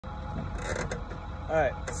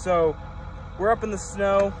Alright, so we're up in the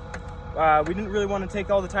snow. We didn't really want to take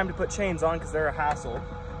all the time to put chains on because they're a hassle.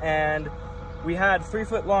 And we had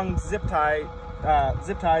 3-foot long zip ties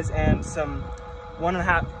and some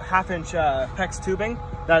 1.5 inch PEX tubing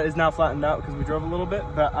that is now flattened out because we drove a little bit.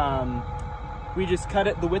 But we just cut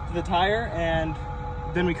it the width of the tire, and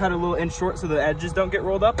then we cut it a little inch short so the edges don't get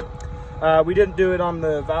rolled up. We didn't do it on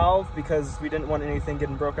the valve because we didn't want anything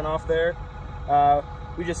getting broken off there.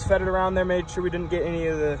 We just fed it around there, made sure we didn't get any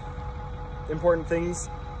of the important things,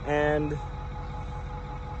 and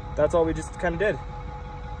that's all we just kind of did.